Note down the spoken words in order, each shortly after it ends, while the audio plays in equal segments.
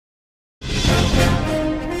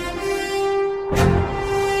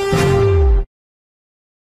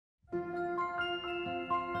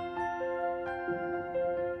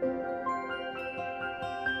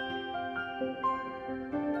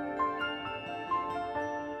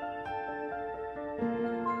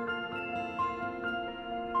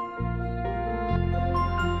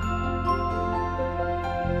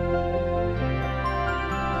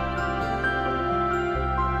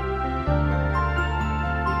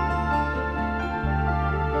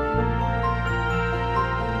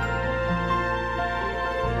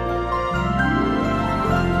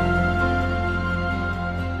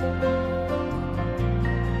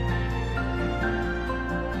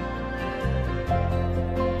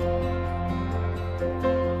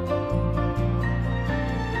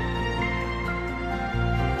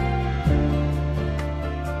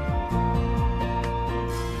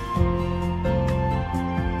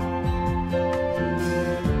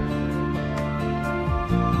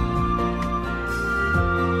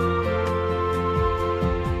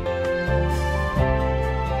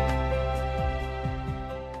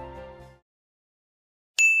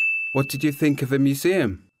What did you think of the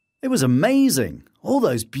museum? It was amazing. All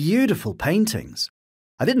those beautiful paintings.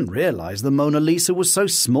 I didn't realise the Mona Lisa was so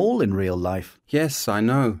small in real life. Yes, I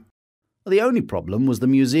know. The only problem was the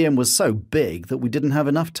museum was so big that we didn't have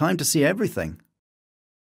enough time to see everything.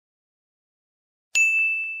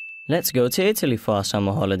 Let's go to Italy for our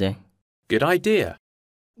summer holiday. Good idea.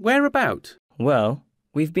 Where about? Well,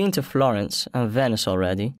 we've been to Florence and Venice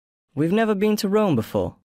already. We've never been to Rome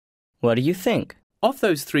before. What do you think? Of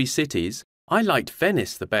those 3 cities, I liked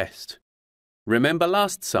Venice the best. Remember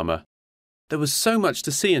last summer? There was so much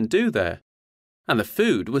to see and do there, and the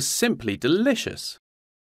food was simply delicious.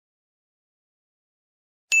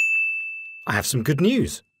 I have some good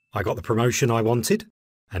news. I got the promotion I wanted,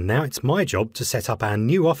 and now it's my job to set up our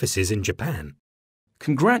new offices in Japan.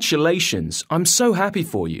 Congratulations! I'm so happy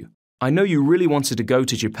for you. I know you really wanted to go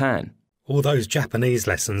to Japan. All those Japanese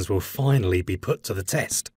lessons will finally be put to the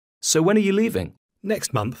test. So when are you leaving?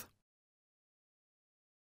 Next month.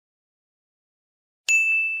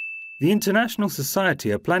 The International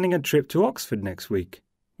Society are planning a trip to Oxford next week.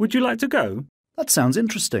 Would you like to go? That sounds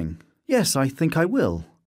interesting. Yes, I think I will.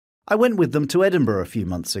 I went with them to Edinburgh a few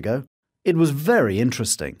months ago. It was very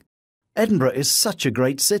interesting. Edinburgh is such a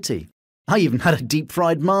great city. I even had a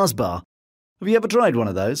deep-fried Mars bar. Have you ever tried one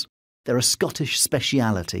of those? They're a Scottish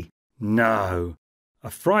speciality. No.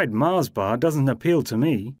 A fried Mars bar doesn't appeal to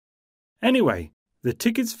me. Anyway, the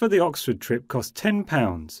tickets for the Oxford trip cost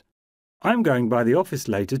 £10. I'm going by the office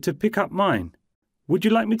later to pick up mine. Would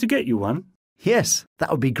you like me to get you one? Yes,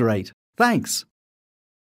 that would be great. Thanks.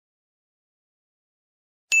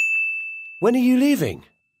 When are you leaving?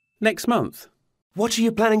 Next month. What are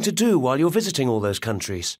you planning to do while you're visiting all those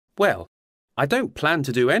countries? Well, I don't plan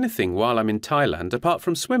to do anything while I'm in Thailand apart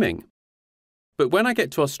from swimming. But when I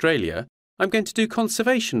get to Australia, I'm going to do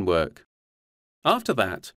conservation work. After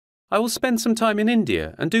that, I will spend some time in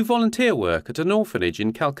India and do volunteer work at an orphanage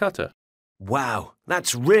in Calcutta. Wow,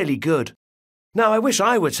 that's really good. Now I wish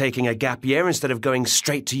I were taking a gap year instead of going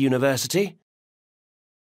straight to university.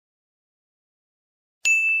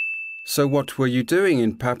 So what were you doing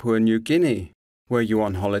in Papua New Guinea? Were you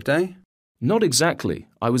on holiday? Not exactly.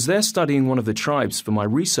 I was there studying one of the tribes for my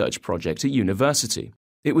research project at university.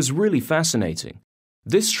 It was really fascinating.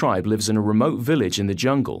 This tribe lives in a remote village in the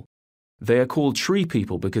jungle. They are called tree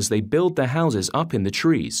people because they build their houses up in the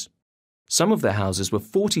trees. Some of their houses were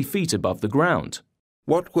 40 feet above the ground.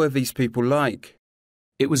 What were these people like?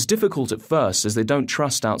 It was difficult at first as they don't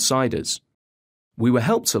trust outsiders. We were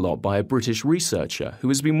helped a lot by a British researcher who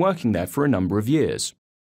has been working there for a number of years.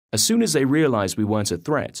 As soon as they realised we weren't a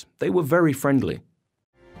threat, they were very friendly.